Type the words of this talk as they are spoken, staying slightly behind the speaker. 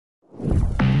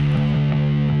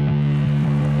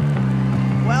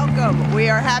We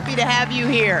are happy to have you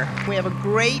here. We have a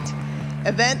great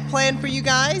event planned for you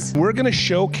guys. We're going to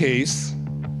showcase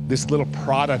this little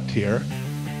product here,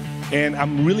 and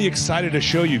I'm really excited to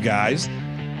show you guys.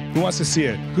 Who wants to see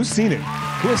it? Who's seen it?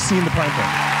 Who has seen the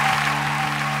Primeprint?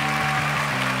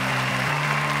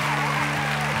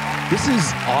 This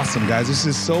is awesome, guys. This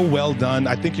is so well done.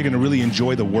 I think you're going to really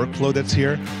enjoy the workflow that's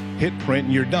here. Hit print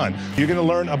and you're done. You're going to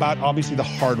learn about, obviously, the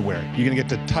hardware. You're going to get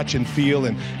to touch and feel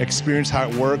and experience how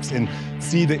it works and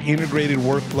see the integrated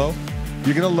workflow.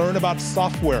 You're going to learn about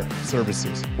software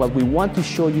services. What we want to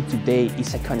show you today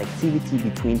is a connectivity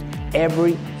between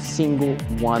every single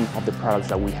one of the products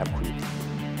that we have created,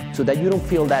 so that you don't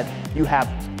feel that you have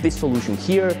this solution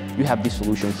here, you have this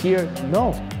solution here.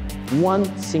 No. One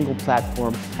single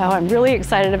platform. Oh, I'm really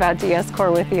excited about DS Core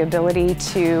with the ability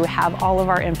to have all of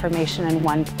our information in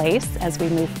one place as we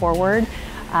move forward,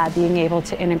 being able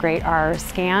to integrate our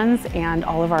scans and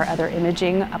all of our other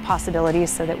imaging possibilities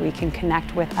so that we can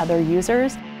connect with other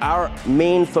users. Our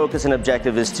main focus and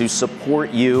objective is to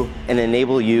support you and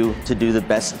enable you to do the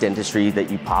best dentistry that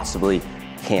you possibly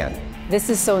can. This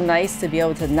is so nice to be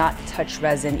able to not touch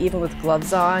resin. Even with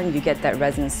gloves on, you get that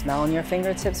resin smell on your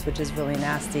fingertips, which is really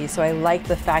nasty. So I like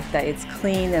the fact that it's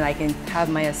clean and I can have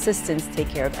my assistants take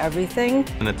care of everything.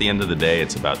 And at the end of the day,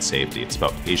 it's about safety. It's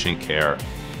about patient care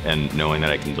and knowing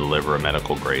that I can deliver a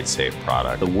medical grade safe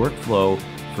product. The workflow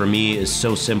for me is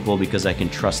so simple because I can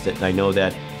trust it. I know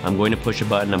that I'm going to push a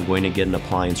button, I'm going to get an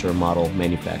appliance or a model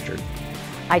manufactured.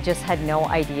 I just had no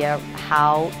idea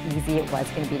how easy it was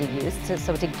going to be to use.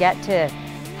 So to get to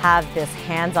have this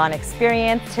hands-on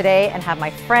experience today and have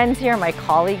my friends here, my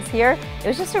colleagues here, it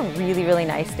was just a really, really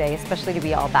nice day, especially to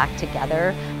be all back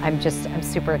together. I'm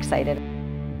super excited.